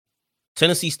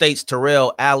Tennessee State's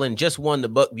Terrell Allen just won the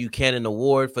Buck Buchanan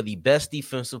Award for the best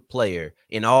defensive player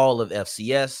in all of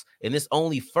FCS, and this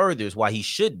only furthers why he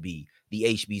should be the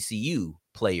HBCU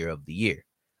Player of the Year.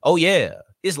 Oh yeah,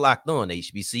 it's Locked On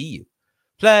HBCU.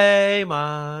 Play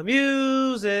my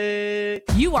music.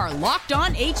 You are Locked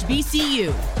On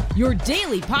HBCU, your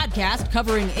daily podcast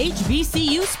covering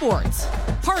HBCU sports.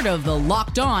 Part of the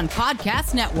Locked On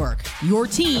Podcast Network, your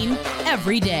team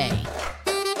every day.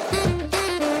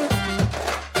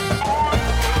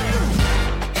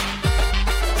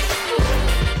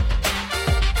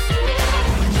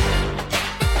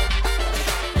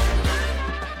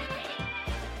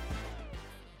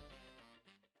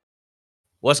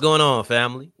 What's going on,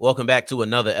 family? Welcome back to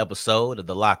another episode of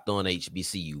the Locked On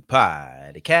HBCU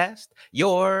podcast,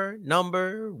 your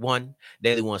number one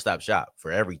daily one-stop shop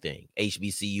for everything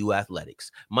HBCU athletics,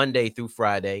 Monday through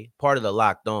Friday, part of the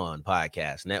Locked On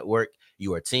Podcast Network,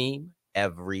 your team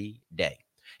every day.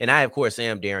 And I, of course,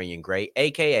 am Darian Gray,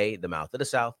 a.k.a. the Mouth of the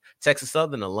South, Texas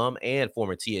Southern alum and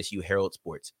former TSU Herald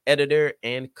Sports editor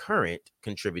and current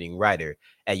contributing writer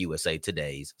at USA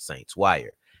Today's Saints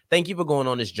Wire. Thank you for going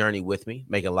on this journey with me,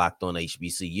 making Locked On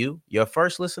HBCU your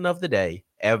first listen of the day,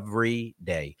 every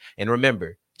day. And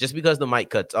remember, just because the mic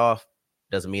cuts off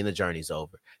doesn't mean the journey's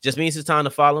over. Just means it's time to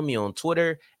follow me on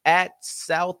Twitter at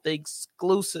South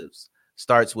Exclusives.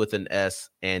 Starts with an S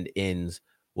and ends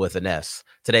with an S.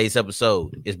 Today's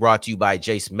episode is brought to you by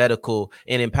Jace Medical,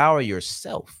 and empower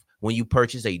yourself when you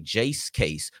purchase a Jace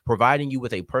case, providing you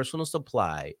with a personal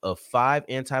supply of 5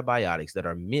 antibiotics that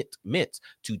are meant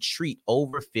to treat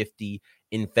over 50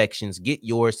 infections. Get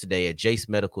yours today at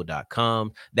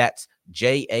jacemedical.com. That's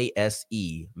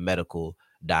JASE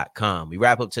medical.com. We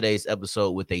wrap up today's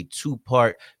episode with a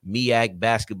 2-part MEAC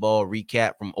basketball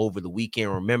recap from over the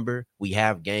weekend. Remember, we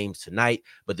have games tonight,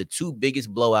 but the 2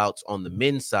 biggest blowouts on the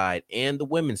men's side and the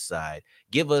women's side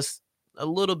give us a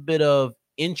little bit of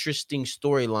interesting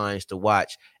storylines to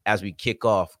watch as we kick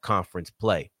off conference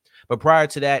play. But prior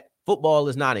to that, football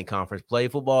is not in conference play.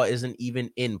 Football isn't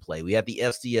even in play. We had the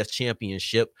FCS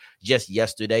championship just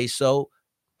yesterday, so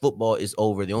football is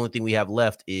over. The only thing we have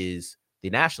left is the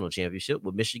national championship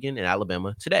with Michigan and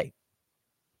Alabama today.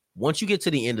 Once you get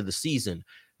to the end of the season,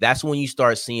 that's when you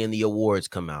start seeing the awards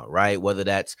come out, right? Whether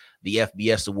that's the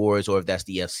FBS awards or if that's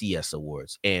the FCS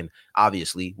awards. And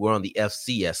obviously, we're on the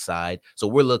FCS side. So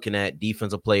we're looking at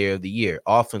Defensive Player of the Year,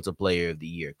 Offensive Player of the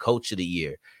Year, Coach of the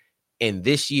Year. And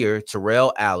this year,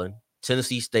 Terrell Allen,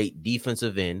 Tennessee State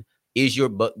defensive end, is your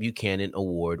Buck Buchanan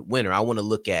Award winner. I want to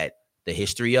look at the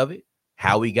history of it,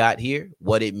 how we got here,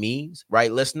 what it means,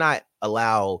 right? Let's not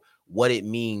allow what it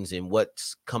means and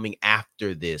what's coming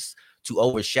after this to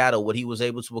overshadow what he was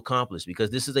able to accomplish,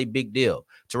 because this is a big deal.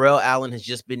 Terrell Allen has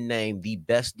just been named the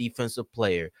best defensive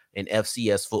player in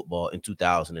FCS football in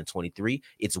 2023.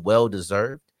 It's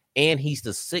well-deserved, and he's the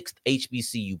 6th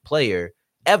HBCU player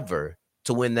ever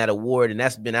to win that award, and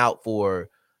that's been out for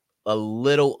a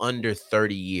little under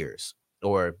 30 years,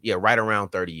 or right around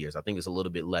 30 years. I think it's a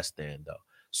little bit less than, though.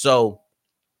 So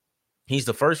he's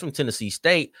the first from Tennessee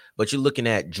State, but you're looking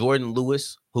at Jordan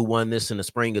Lewis, who won this in the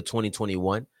spring of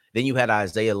 2021. Then you had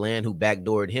Isaiah Land, who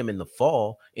backdoored him in the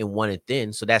fall and won it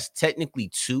then. So that's technically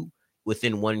 2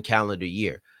 within 1 calendar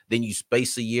year. Then you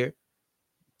space a year.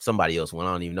 Somebody else won.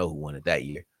 I don't even know who won it that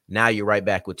year. Now you're right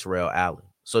back with Terrell Allen.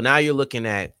 So now you're looking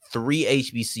at 3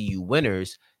 HBCU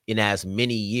winners in as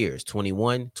many years,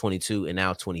 21, 22, and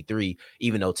now 23,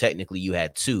 even though technically you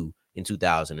had 2 in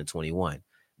 2021.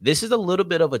 This is a little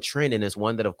bit of a trend, and it's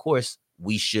one that, of course,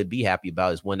 we should be happy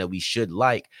about. It's one that we should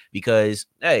like because,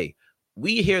 hey,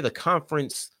 we hear the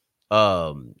conference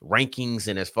rankings,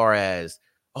 and as far as,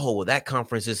 oh, well, that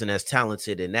conference isn't as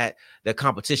talented and that the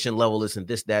competition level isn't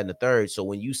this, that, and the third. So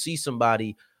when you see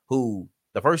somebody who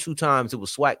the first 2 times it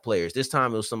was SWAC players, this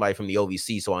time it was somebody from the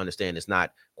OVC, so I understand it's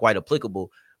not quite applicable,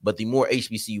 but the more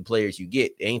HBCU players you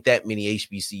get, there ain't that many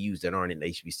HBCUs that aren't in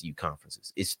HBCU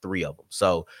conferences. It's 3 of them.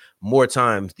 So more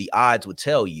times the odds would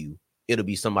tell you it'll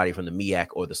be somebody from the MEAC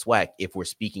or the SWAC if we're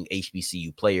speaking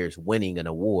HBCU players winning an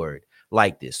award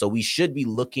like this. So we should be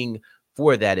looking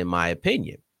for that, in my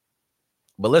opinion.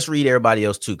 But let's read everybody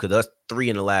else too, because that's 3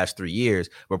 in the last 3 years.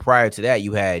 But prior to that,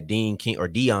 you had Dion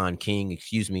King,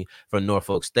 from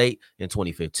Norfolk State in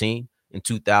 2015. In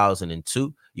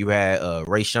 2002, you had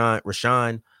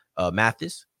Rashawn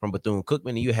Mathis from Bethune-Cookman,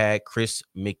 and you had Chris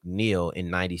McNeil in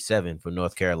 97 for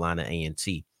North Carolina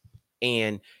A&T.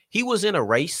 And he was in a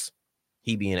race.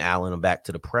 He being Allen, I'm back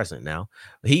to the present now.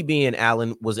 He being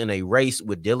Allen was in a race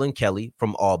with Dylan Kelly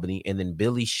from Albany and then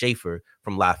Billy Schaefer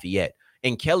from Lafayette.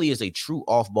 And Kelly is a true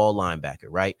off-ball linebacker,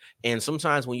 right? And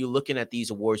sometimes when you're looking at these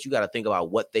awards, you got to think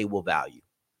about what they will value.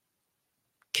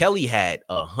 Kelly had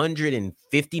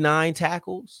 159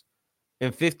 tackles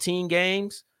in 15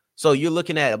 games. So you're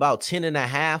looking at about 10 and a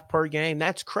half per game.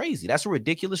 That's crazy. That's a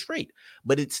ridiculous rate.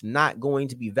 But it's not going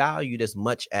to be valued as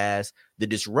much as the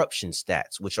disruption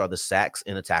stats, which are the sacks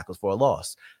and the tackles for a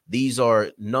loss. These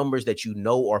are numbers that you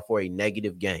know are for a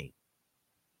negative gain.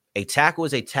 A tackle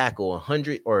is a tackle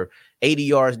 100 or 80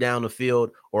 yards down the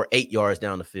field or 8 yards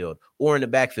down the field or in the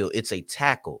backfield. It's a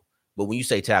tackle. But when you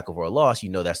say tackle for a loss, you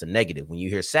know that's a negative. When you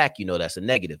hear sack, you know that's a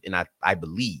negative. And I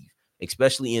believe,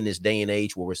 especially in this day and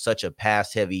age where we're such a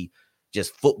pass heavy,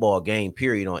 just football game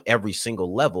period on every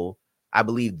single level, I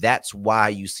believe that's why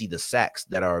you see the sacks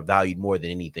that are valued more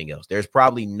than anything else. There's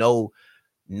probably no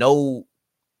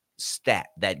stat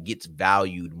that gets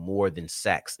valued more than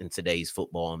sacks in today's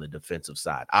football on the defensive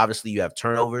side. Obviously, you have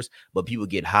turnovers, but people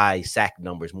get high sack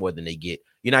numbers more than they get.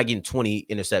 You're not getting 20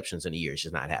 interceptions in a year. It's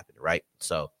just not happening, right?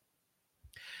 So,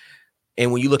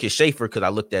 and when you look at Schaefer, because I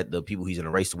looked at the people he's in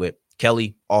a race with,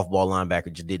 Kelly, off-ball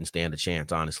linebacker, just didn't stand a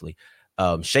chance, honestly.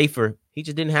 Schaefer, he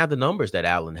just didn't have the numbers that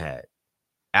Allen had.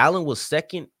 Allen was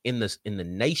second in the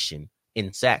nation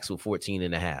in sacks with 14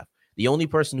 and a half. The only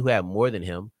person who had more than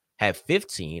him had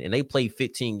 15, and they played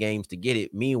 15 games to get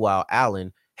it. Meanwhile,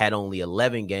 Allen had only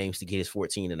 11 games to get his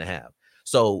 14 and a half.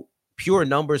 So pure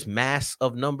numbers, mass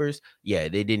of numbers, yeah,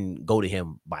 they didn't go to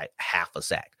him by half a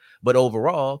sack. But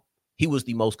overall, he was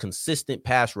the most consistent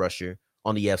pass rusher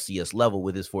on the FCS level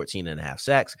with his 14 and a half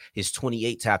sacks. His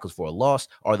 28 tackles for a loss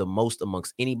are the most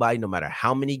amongst anybody, no matter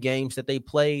how many games that they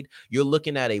played. You're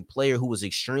looking at a player who was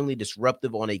extremely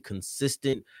disruptive on a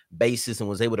consistent basis and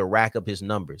was able to rack up his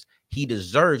numbers. He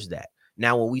deserves that.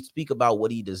 Now, when we speak about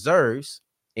what he deserves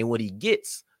and what he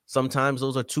gets, sometimes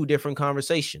those are two different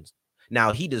conversations.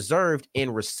 Now, he deserved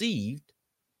and received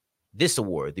this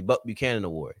award, the Buck Buchanan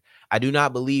Award. I do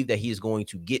not believe that he is going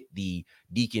to get the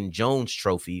Deacon Jones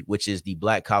Trophy, which is the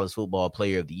Black College Football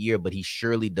Player of the Year, but he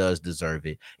surely does deserve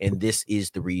it. And this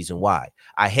is the reason why.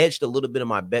 I hedged a little bit of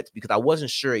my bets because I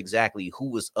wasn't sure exactly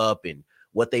who was up and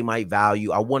what they might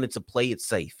value. I wanted to play it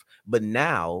safe. But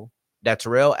now that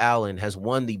Terrell Allen has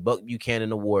won the Buck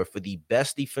Buchanan Award for the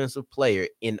best defensive player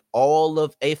in all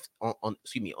of on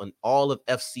all of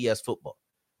FCS football,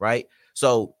 right?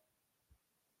 So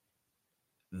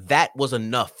that was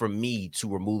enough for me to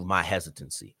remove my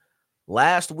hesitancy.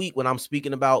 Last week, when I'm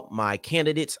speaking about my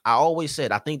candidates, I always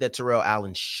said I think that Terrell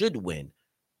Allen should win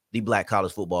the Black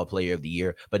College Football Player of the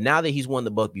Year. But now that he's won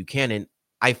the Buck Buchanan,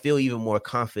 I feel even more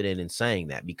confident in saying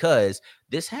that because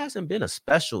this hasn't been a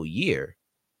special year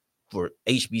for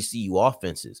HBCU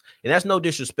offenses. And that's no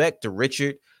disrespect to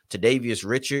Richard, to Davius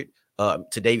Richard,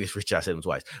 to Davius Richard, I said him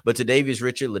twice, but to Davius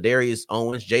Richard, Ladarius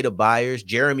Owens, Jada Byers,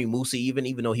 Jeremy Musa,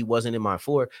 even though he wasn't in my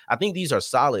four. I think these are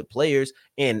solid players.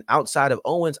 And outside of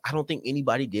Owens, I don't think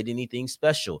anybody did anything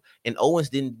special. And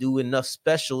Owens didn't do enough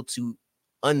special to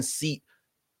unseat.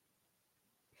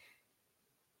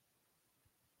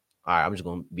 All right, I'm just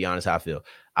going to be honest how I feel.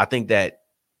 I think that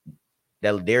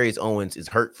Ladarius Owens is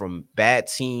hurt from bad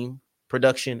team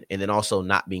production and then also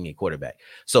not being a quarterback.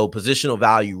 So positional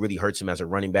value really hurts him as a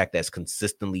running back that's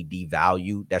consistently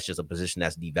devalued. That's just a position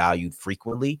that's devalued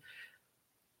frequently.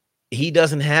 He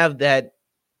doesn't have that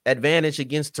advantage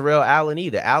against Terrell Allen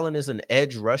either. Allen is an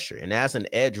edge rusher, and as an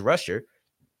edge rusher,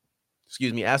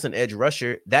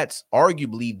 that's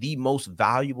arguably the most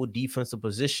valuable defensive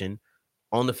position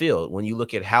on the field. When you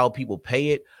look at how people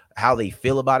pay it, how they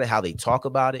feel about it, how they talk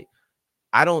about it,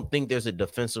 I don't think there's a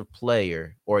defensive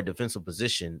player or a defensive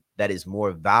position that is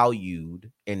more valued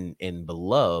and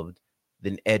beloved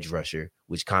than edge rusher,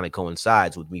 which kind of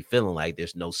coincides with me feeling like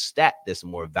there's no stat that's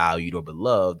more valued or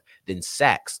beloved than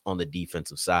sacks on the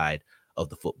defensive side of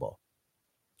the football.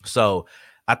 So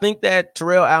I think that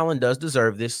Terrell Allen does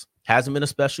deserve this. Hasn't been a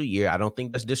special year. I don't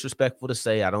think that's disrespectful to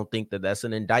say. I don't think that that's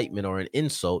an indictment or an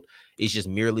insult. It's just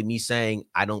merely me saying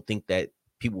I don't think that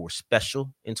people were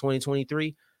special in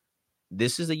 2023.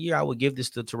 This is a year I would give this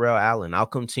to Terrell Allen. I'll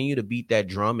continue to beat that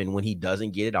drum, and when he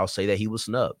doesn't get it, I'll say that he was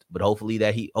snubbed. But hopefully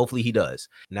he does.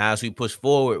 Now, as we push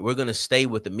forward, we're going to stay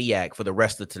with the MEAC for the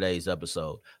rest of today's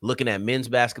episode, looking at men's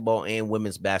basketball and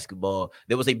women's basketball.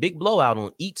 There was a big blowout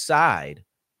on each side.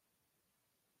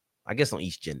 I guess on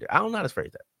each gender. I don't know how to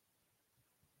phrase that.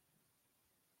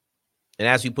 And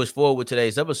as we push forward with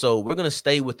today's episode, we're going to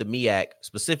stay with the MEAC,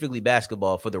 specifically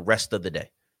basketball, for the rest of the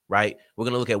day. Right? We're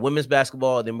going to look at women's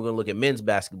basketball, then we're going to look at men's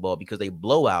basketball because a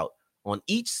blowout on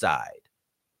each side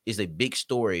is a big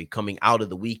story coming out of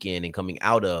the weekend and coming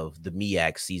out of the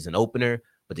MEAC season opener.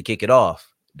 But to kick it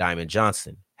off, Diamond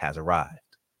Johnson has arrived.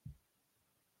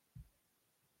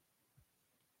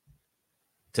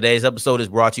 Today's episode is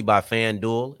brought to you by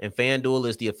FanDuel, and FanDuel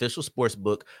is the official sports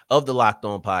book of the Locked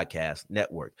On Podcast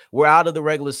Network. We're out of the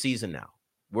regular season now.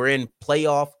 We're in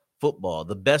playoff football,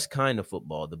 the best kind of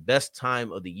football. The best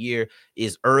time of the year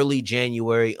is early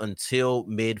January until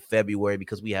mid-February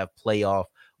because we have playoff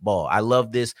ball. I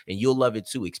love this, and you'll love it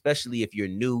too, especially if you're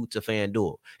new to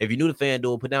FanDuel. If you're new to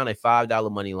FanDuel, put down a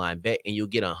 $5 money line bet, and you'll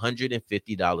get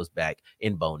 $150 back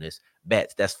in bonus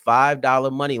bets. That's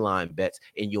 $5 money line bets,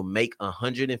 and you'll make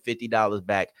 $150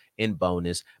 back in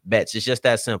bonus bets. It's just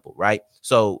that simple, right?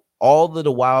 So all of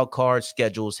the wild card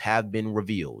schedules have been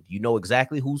revealed. You know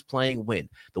exactly who's playing when.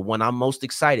 The one I'm most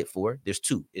excited for, there's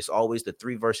two. It's always the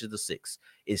 3 versus the 6.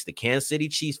 It's the Kansas City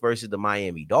Chiefs versus the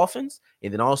Miami Dolphins,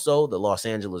 and then also the Los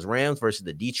Angeles Rams versus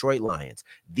the Detroit Lions.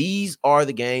 These are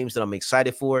the games that I'm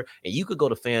excited for, and you could go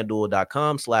to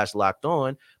FanDuel.com/locked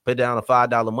on, put down a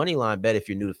 $5 money line bet if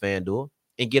you're new to FanDuel,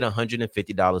 and get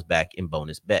 $150 back in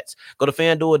bonus bets. Go to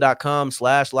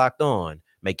FanDuel.com/locked on.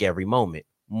 Make every moment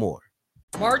more.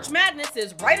 March Madness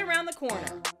is right around the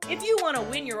corner. If you want to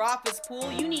win your office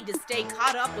pool, you need to stay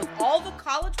caught up with all the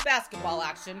college basketball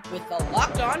action with the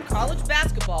Locked On College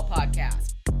Basketball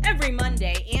Podcast. Every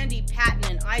Monday, Andy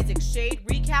Patton and Isaac Shade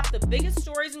recap the biggest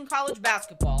stories in college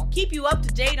basketball, keep you up to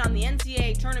date on the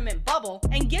NCAA tournament bubble,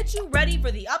 and get you ready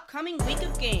for the upcoming week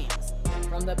of games.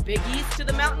 From the Big East to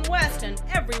the Mountain West and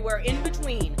everywhere in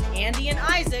between, Andy and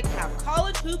Isaac have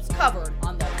college hoops covered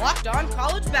on the Locked On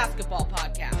College Basketball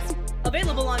Podcast.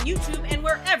 Available on YouTube and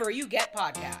wherever you get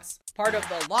podcasts. Part of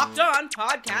the Locked On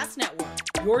Podcast Network.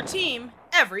 Your team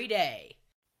every day.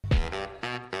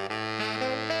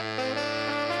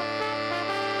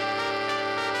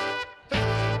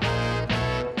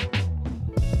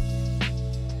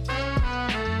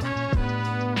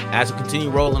 As we continue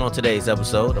rolling on today's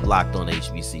episode of Locked On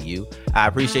HBCU, I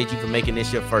appreciate you for making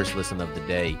this your first listen of the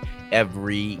day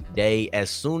every day. As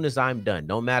soon as I'm done,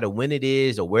 no matter when it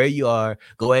is or where you are,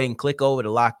 go ahead and click over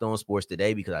to Locked On Sports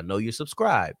Today because I know you're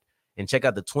subscribed, and check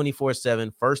out the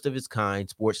 24/7 first of its kind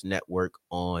sports network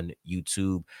on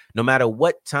YouTube. No matter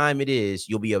what time it is,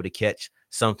 you'll be able to catch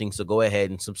something. So go ahead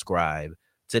and subscribe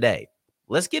today.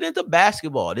 Let's get into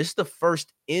basketball. This is the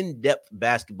first in-depth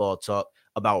basketball talk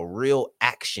about real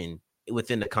action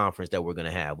within the conference that we're going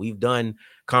to have. We've done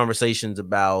conversations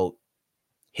about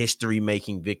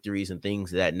history-making victories and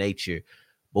things of that nature,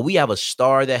 but we have a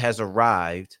star that has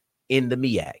arrived in the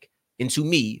MEAC. And to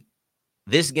me,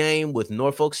 this game with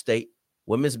Norfolk State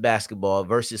women's basketball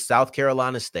versus South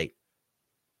Carolina State,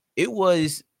 it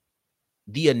was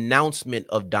the announcement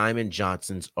of Diamond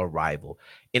Johnson's arrival.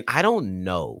 And I don't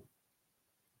know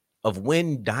of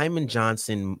when Diamond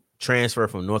Johnson transferred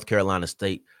from North Carolina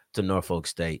State to Norfolk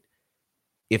State,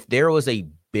 if there was a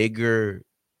bigger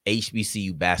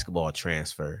HBCU basketball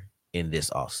transfer in this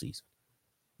offseason.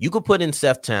 You could put in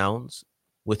Seth Towns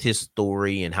with his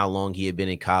story and how long he had been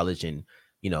in college and,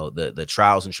 you know, the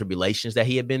trials and tribulations that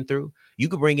he had been through. You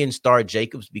could bring in Star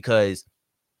Jacobs because,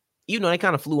 even though they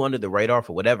kind of flew under the radar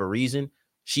for whatever reason,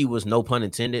 she was, no pun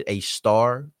intended, a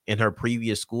star in her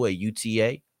previous school at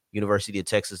UTA, University of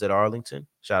Texas at Arlington.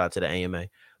 Shout out to the AMA.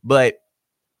 But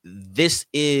this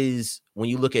is, when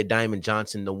you look at Diamond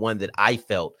Johnson, the one that I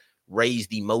felt raised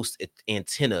the most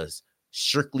antennas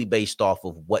strictly based off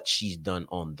of what she's done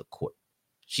on the court.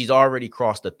 She's already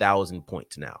crossed 1,000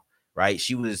 points now, right?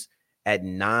 She was at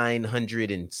 900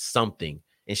 and something,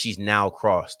 and she's now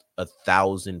crossed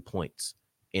 1,000 points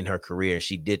in her career.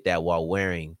 She did that while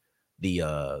wearing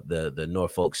the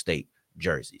Norfolk State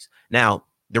jerseys. Now,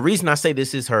 the reason I say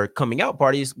this is her coming out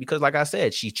party is because, like I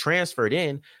said, she transferred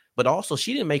in, but also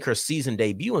she didn't make her season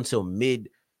debut until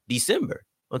mid-December,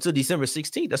 until December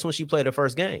 16th. That's when she played her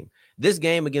first game. This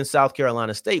game against South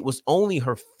Carolina State was only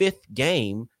her 5th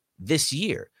game this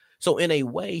year. So in a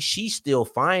way, she's still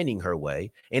finding her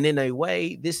way. And in a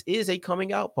way, this is a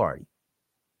coming out party.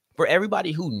 For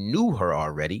everybody who knew her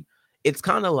already, it's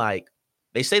kind of like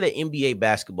they say that NBA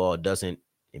basketball, they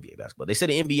say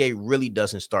the NBA really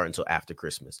doesn't start until after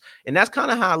Christmas. And that's kind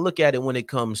of how I look at it when it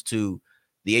comes to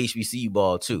the HBCU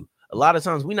ball too. A lot of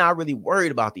times we're not really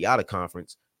worried about the out of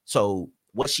conference. So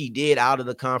what she did out of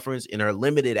the conference in her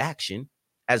limited action,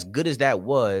 as good as that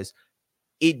was,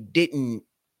 it didn't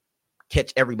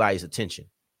catch everybody's attention.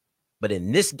 But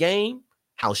in this game,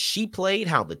 how she played,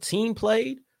 how the team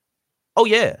played, oh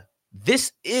yeah,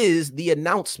 this is the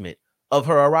announcement of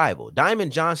her arrival.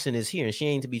 Diamond Johnson is here, and she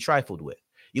ain't to be trifled with.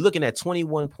 You're looking at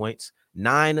 21 points,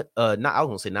 I was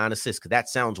going to say 9 assists because that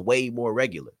sounds way more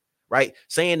regular, right?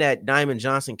 Saying that Diamond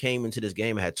Johnson came into this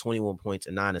game and had 21 points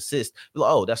and 9 assists,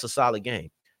 oh, that's a solid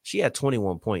game. She had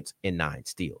 21 points and 9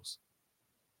 steals.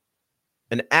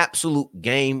 An absolute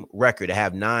game record to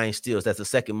have 9 steals. That's the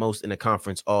second most in the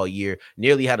conference all year.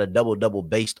 Nearly had a double-double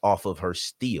based off of her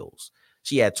steals.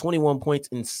 She had 21 points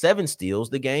and 7 steals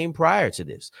the game prior to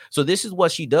this. So this is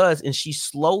what she does, and she's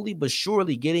slowly but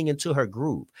surely getting into her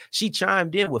groove. She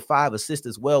chimed in with 5 assists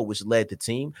as well, which led the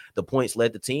team. The points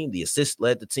led the team. The assists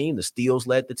led the team. The steals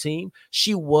led the team.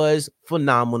 She was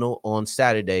phenomenal on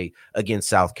Saturday against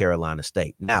South Carolina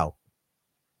State. Now,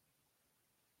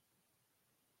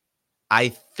 I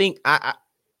think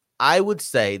I would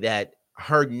say that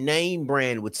her name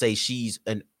brand would say she's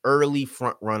an early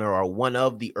front runner or one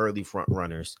of the early front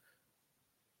runners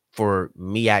for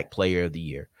MEAC Player of the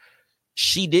Year.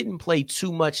 She didn't play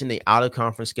too much in the out of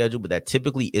conference schedule, but that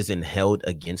typically isn't held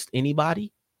against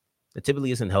anybody. It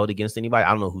typically isn't held against anybody. I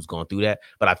don't know who's going through that,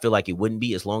 but I feel like it wouldn't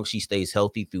be as long as she stays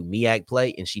healthy through MEAC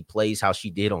play and she plays how she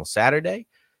did on Saturday.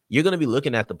 You're going to be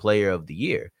looking at the Player of the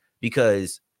Year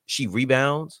because she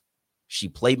rebounds, she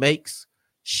play makes,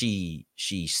 she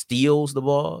steals the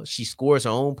ball, she scores her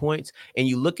own points. And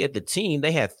you look at the team,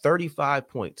 they had 35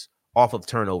 points off of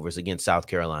turnovers against South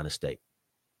Carolina State.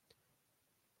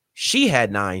 She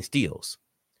had 9 steals.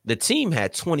 The team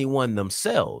had 21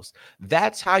 themselves.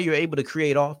 That's how you're able to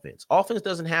create offense. Offense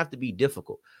doesn't have to be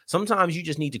difficult. Sometimes you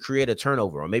just need to create a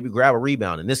turnover or maybe grab a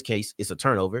rebound. In this case, it's a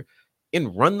turnover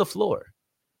and run the floor.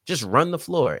 Just run the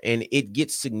floor. And it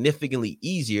gets significantly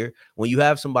easier when you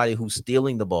have somebody who's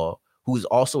stealing the ball, who's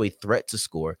also a threat to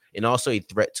score and also a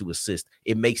threat to assist.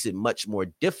 It makes it much more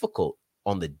difficult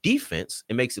on the defense.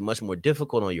 It makes it much more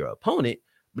difficult on your opponent,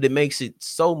 but it makes it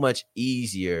so much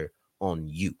easier on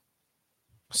you.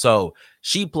 So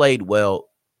she played well,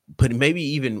 but maybe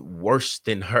even worse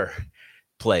than her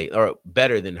play or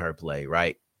better than her play,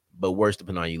 right? But worse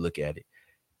depending on how you look at it.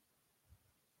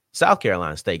 South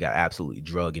Carolina State got absolutely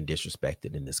drugged and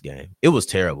disrespected in this game. It was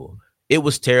terrible. It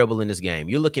was terrible in this game.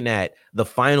 You're looking at the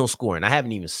final score, and I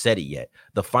haven't even said it yet.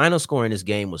 The final score in this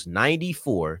game was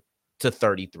 94-33.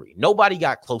 Nobody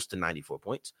got close to 94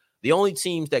 points. The only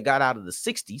teams that got out of the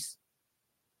 60s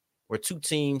were 2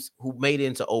 teams who made it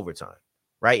into overtime.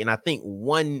 Right. And I think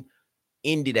one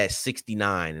ended at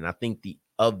 69. And I think the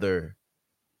other,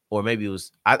 or maybe it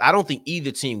was, I don't think either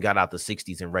team got out the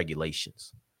 60s in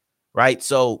regulations. Right.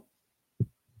 So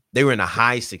they were in the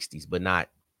high 60s, but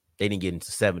they didn't get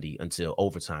into 70 until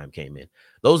overtime came in.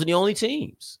 Those are the only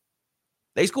teams.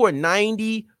 They scored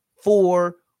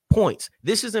 94 points.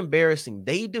 This is embarrassing.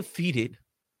 They defeated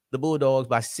the Bulldogs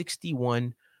by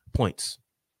 61 points.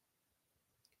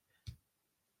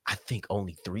 I think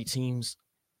only 3 teams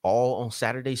all on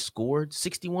Saturday scored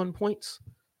 61 points,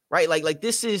 right? Like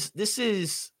this is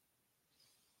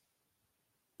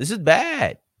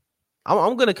bad.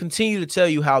 I'm going to continue to tell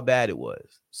you how bad it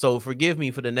was. So forgive me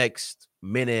for the next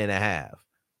minute and a half.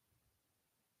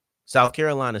 South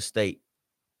Carolina State,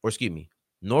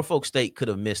 Norfolk State could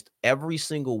have missed every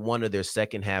single one of their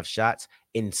second half shots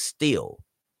and still,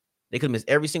 they could have missed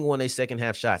every single one of their second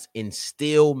half shots and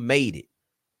still made it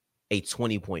a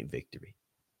 20-point victory.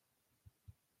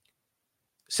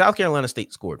 South Carolina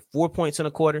State scored 4 points in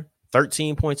a quarter,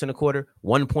 13 points in a quarter,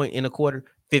 1 point in a quarter,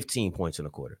 15 points in a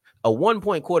quarter. A 1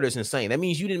 point quarter is insane. That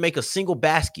means you didn't make a single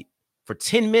basket for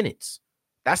 10 minutes.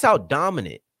 That's how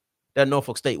dominant that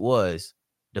Norfolk State was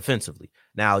defensively.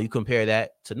 Now you compare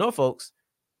that to Norfolk's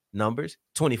numbers,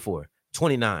 24,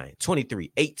 29,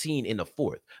 23, 18 in the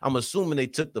fourth. I'm assuming they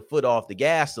took the foot off the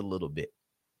gas a little bit.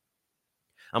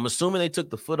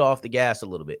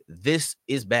 This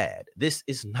is bad. This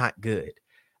is not good.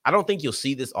 I don't think you'll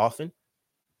see this often,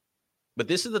 but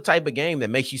this is the type of game that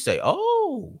makes you say,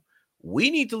 oh, we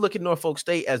need to look at Norfolk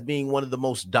State as being one of the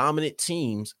most dominant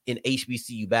teams in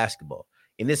HBCU basketball.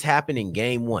 And this happened in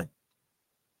game 1.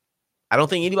 I don't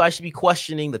think anybody should be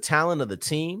questioning the talent of the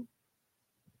team.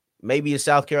 Maybe it's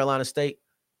South Carolina State,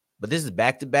 but this is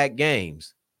back-to-back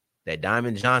games that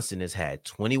Diamond Johnson has had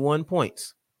 21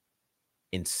 points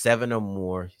and 7 or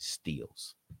more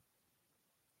steals.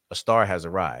 A star has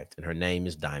arrived, and her name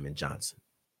is Diamond Johnson.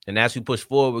 And as we push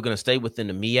forward, we're going to stay within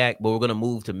the MEAC, but we're going to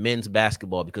move to men's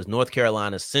basketball because North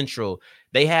Carolina Central,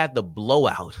 they had the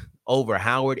blowout over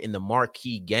Howard in the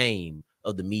marquee game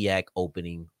of the MEAC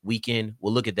opening weekend.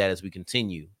 We'll look at that as we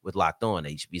continue with Locked On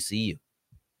HBCU.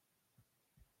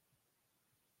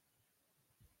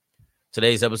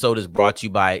 Today's episode is brought to you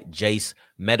by Jace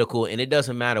Medical, and it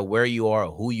doesn't matter where you are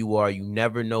or who you are, you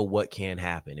never know what can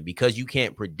happen. And because you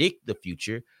can't predict the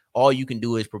future, all you can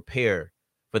do is prepare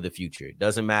for the future. It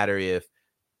doesn't matter if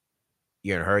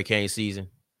you're in hurricane season,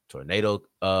 tornado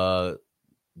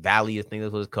Valley, I think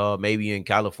that's what it's called. Maybe you're in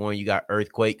California, you got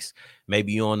earthquakes.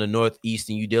 Maybe you're on the Northeast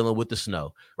and you're dealing with the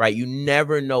snow, right? You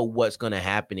never know what's going to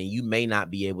happen, and you may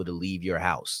not be able to leave your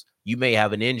house. You may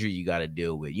have an injury you got to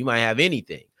deal with. You might have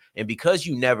anything. And because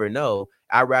you never know,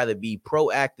 I'd rather be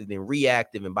proactive than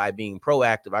reactive. And by being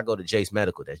proactive, I go to Jace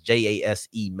Medical. That's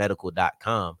JASE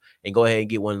medical.com, and go ahead and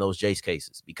get one of those Jace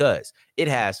cases because it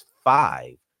has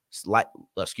five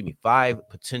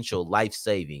potential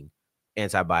life-saving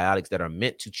antibiotics that are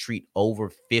meant to treat over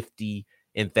 50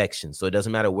 infections. So it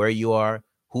doesn't matter where you are,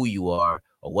 who you are,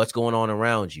 or what's going on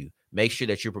around you. Make sure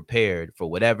that you're prepared for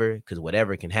whatever, because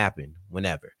whatever can happen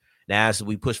whenever. Now, as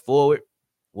we push forward,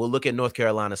 we'll look at North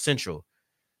Carolina Central.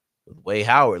 With the way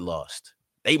Howard lost,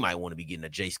 they might want to be getting a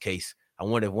Jace case. I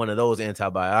wonder if one of those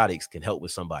antibiotics can help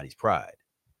with somebody's pride.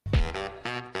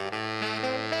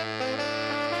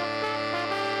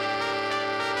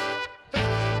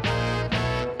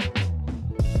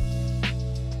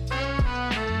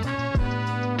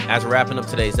 As we're wrapping up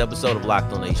today's episode of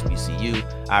Locked On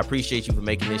HBCU, I appreciate you for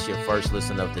making this your first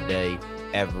listen of the day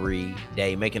every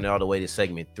day, making it all the way to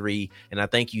segment 3. And I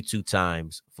thank you 2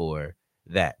 times for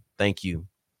that. Thank you.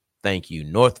 Thank you.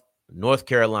 North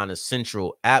Carolina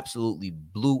Central absolutely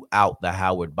blew out the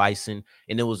Howard Bison,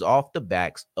 and it was off the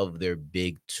backs of their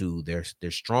big two, their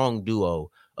strong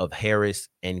duo of Harris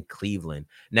and Cleveland.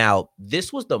 Now,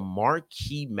 this was the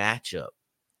marquee matchup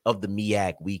of the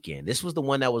MEAC weekend. This was the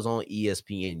one that was on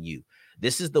ESPNU.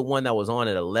 This is the one that was on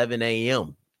at 11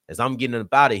 a.m. As I'm getting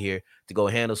up out of here to go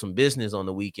handle some business on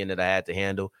the weekend that I had to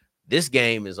handle. This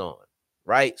game is on,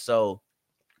 right? So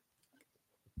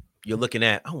you're looking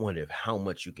at, I wonder how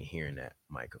much you can hear in that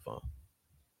microphone.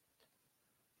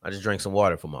 I just drank some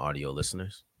water for my audio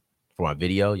listeners. For my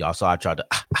video, y'all saw I tried to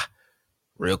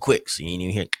real quick, so you ain't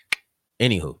even hear.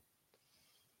 Anywho,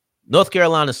 North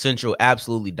Carolina Central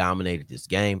absolutely dominated this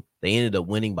game. They ended up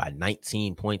winning by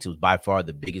 19 points. It was by far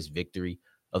the biggest victory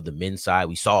of the men's side.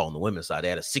 We saw on the women's side, they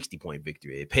had a 60-point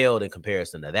victory. It paled in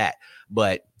comparison to that.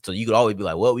 But so you could always be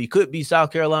like, well, we could be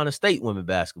South Carolina State women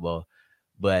basketball.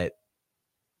 But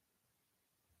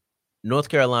North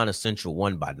Carolina Central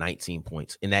won by 19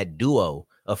 points. And that duo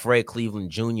of Fred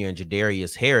Cleveland Jr. and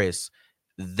Jadarius Harris,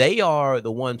 they are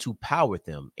the ones who powered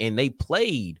them. And they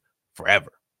played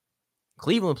forever.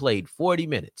 Cleveland played 40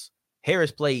 minutes.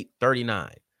 Harris played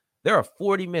 39. There are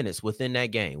 40 minutes within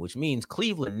that game, which means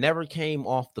Cleveland never came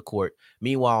off the court.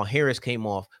 Meanwhile, Harris came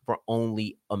off for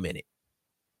only a minute.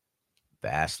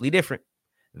 Vastly different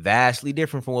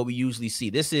from what we usually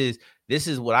see. This is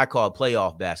what I call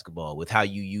playoff basketball with how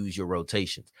you use your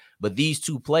rotations. But these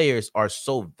two players are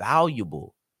so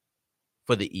valuable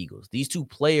for the Eagles. These two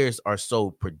players are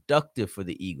so productive for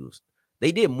the Eagles.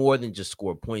 They did more than just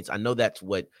score points. I know that's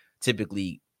what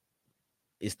typically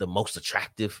is the most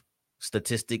attractive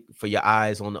statistic for your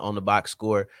eyes on the box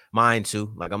score. Mine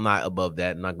too. Like, I'm not above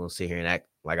that. I'm not going to sit here and act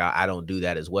like I don't do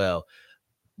that as well.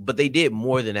 But they did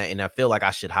more than that, and I feel like I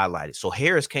should highlight it. So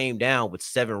Harris came down with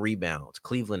 7 rebounds.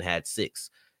 Cleveland had 6.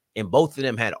 And both of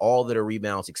them had all of their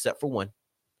rebounds except for one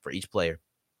for each player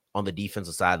on the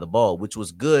defensive side of the ball, which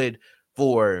was good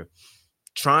for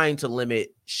trying to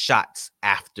limit shots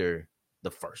after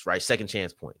the first, right? Second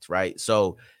chance points, right?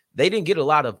 So they didn't get a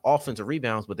lot of offensive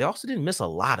rebounds, but they also didn't miss a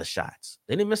lot of shots.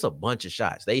 They didn't miss a bunch of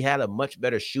shots. They had a much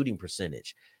better shooting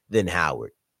percentage than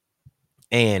Howard.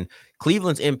 And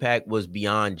Cleveland's impact was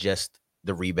beyond just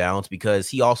the rebounds because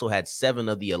he also had 7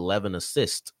 of the 11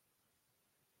 assists.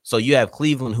 So you have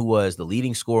Cleveland, who was the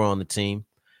leading scorer on the team.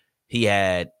 He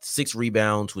had 6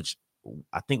 rebounds, which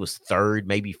I think was 3rd,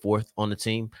 maybe 4th on the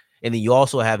team. And then you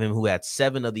also have him who had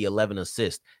 7 of the 11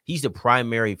 assists. He's the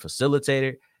primary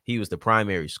facilitator. He was the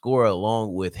primary scorer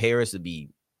along with Harris.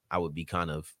 I would be kind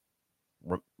of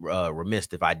remiss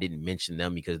if I didn't mention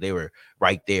them because they were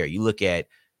right there. You look at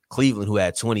Cleveland, who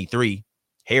had 23,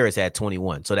 Harris had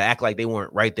 21. So to act like they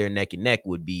weren't right there neck and neck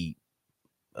would be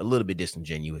a little bit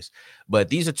disingenuous. But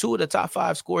these are 2 of the top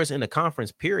 5 scorers in the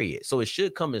conference, period. So it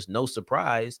should come as no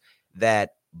surprise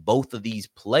that both of these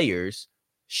players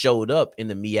showed up in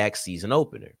the MEAC season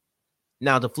opener.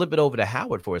 Now, to flip it over to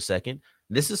Howard for a second,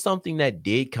 this is something that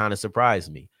did kind of surprise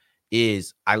me,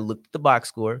 is I looked at the box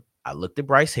score, I looked at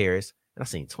Bryce Harris, and I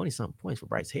seen 20-something points for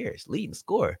Bryce Harris, leading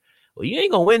scorer. Well, you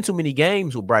ain't going to win too many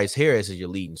games with Bryce Harris as your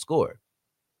leading scorer.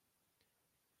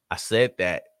 I said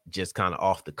that just kind of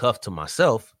off the cuff to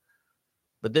myself.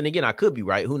 But then again, I could be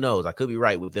right. Who knows? I could be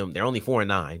right with them. They're only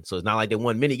 4-9, so it's not like they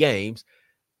won many games.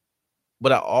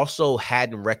 But I also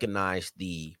hadn't recognized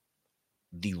the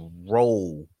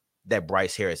role that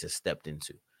Bryce Harris has stepped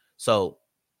into. So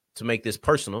to make this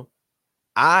personal,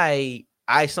 I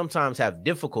sometimes have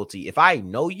difficulty. If I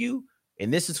know you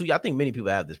And this is who I think many people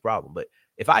have this problem. But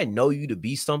if I know you to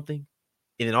be something,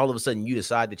 and then all of a sudden you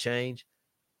decide to change,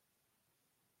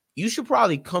 you should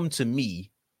probably come to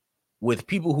me with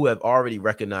people who have already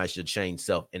recognized your changed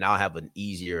self, and I'll have an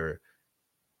easier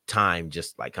time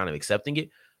just like kind of accepting it.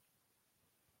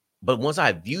 But once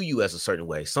I view you as a certain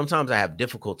way, sometimes I have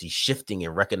difficulty shifting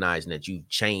and recognizing that you've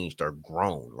changed or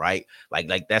grown, right?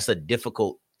 Like that's a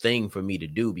difficult thing for me to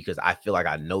do because I feel like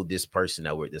I know this person,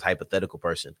 that we're this hypothetical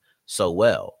person, so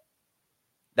well.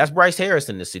 That's Bryce Harris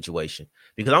in this situation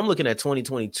because I'm looking at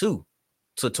 2022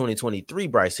 to 2023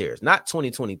 Bryce Harris, not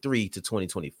 2023 to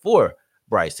 2024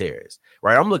 Bryce Harris,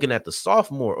 right? I'm looking at the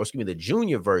sophomore, or excuse me, the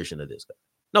junior version of this guy.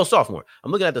 No, sophomore.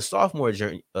 I'm looking at the sophomore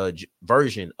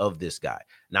version of this guy,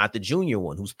 not the junior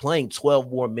one who's playing 12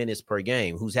 more minutes per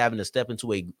game, who's having to step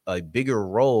into a bigger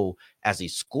role as a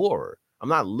scorer. I'm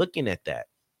not looking at that.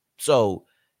 So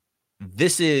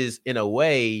this is, in a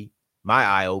way, my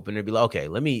eye opener. Be like, okay,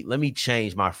 let me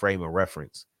change my frame of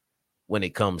reference when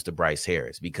it comes to Bryce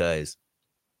Harris, because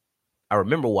I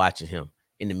remember watching him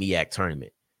in the MEAC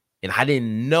tournament, and I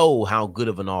didn't know how good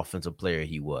of an offensive player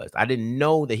he was. I didn't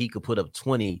know that he could put up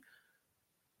 20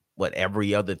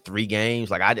 every other 3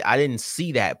 games. Like I didn't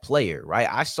see that player, right?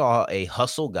 I saw a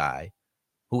hustle guy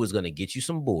who was going to get you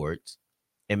some boards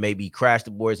and maybe crash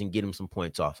the boards and get him some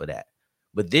points off of that.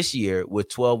 But this year, with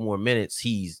 12 more minutes,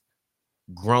 he's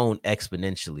grown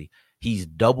exponentially. He's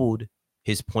doubled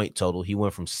his point total. He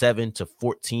went from 7 to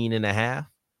 14 and a half,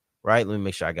 right? Let me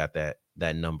make sure I got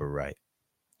that number right.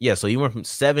 Yeah, so he went from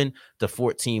 7 to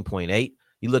 14.8.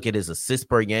 You look at his assists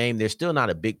per game, they're still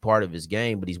not a big part of his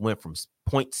game, but he's went from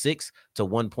 0.6 to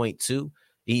 1.2.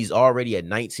 He's already at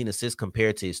 19 assists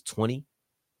compared to his 20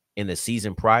 in the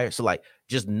season prior. So, like,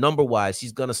 just number wise,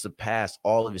 he's going to surpass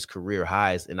all of his career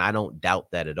highs. And I don't doubt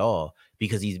that at all,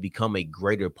 because he's become a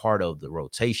greater part of the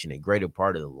rotation, a greater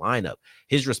part of the lineup.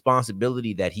 His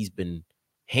responsibility that he's been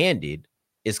handed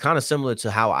is kind of similar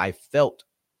to how I felt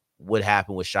would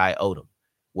happen with Shai Odom,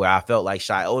 where I felt like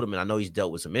Shai Odom, and I know he's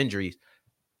dealt with some injuries,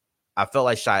 I felt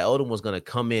like Shai Odom was going to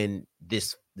come in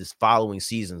this following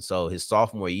season, so his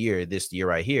sophomore year, this year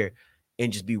right here,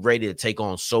 and just be ready to take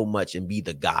on so much and be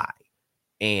the guy.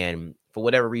 And for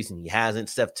whatever reason, he hasn't.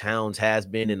 Steph Towns has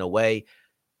been, in a way.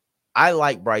 I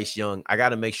like Bryce Young. I got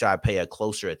to make sure I pay a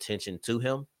closer attention to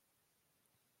him.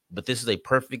 But this is a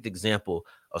perfect example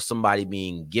of somebody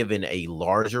being given a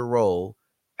larger role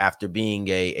after being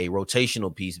a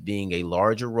rotational piece, being a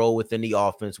larger role within the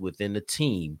offense, within the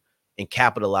team, and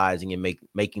capitalizing and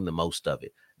making the most of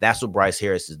it. That's what Bryce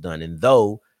Harris has done. And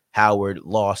though Howard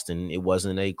lost and it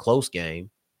wasn't a close game,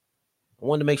 I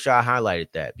wanted to make sure I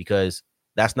highlighted that, because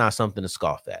that's not something to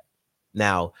scoff at.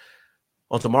 Now,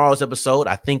 on tomorrow's episode,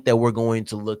 I think that we're going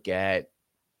to look at,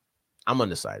 I'm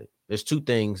undecided. There's 2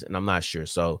 things and I'm not sure.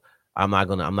 So I'm not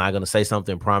gonna say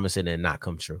something, promise it, and not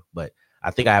come true. But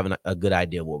I think I have a good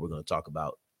idea of what we're going to talk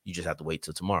about. You just have to wait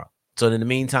till tomorrow. So in the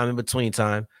meantime, in between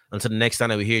time, until the next time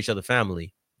that we hear each other,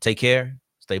 family, take care,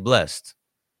 stay blessed.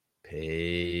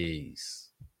 Peace.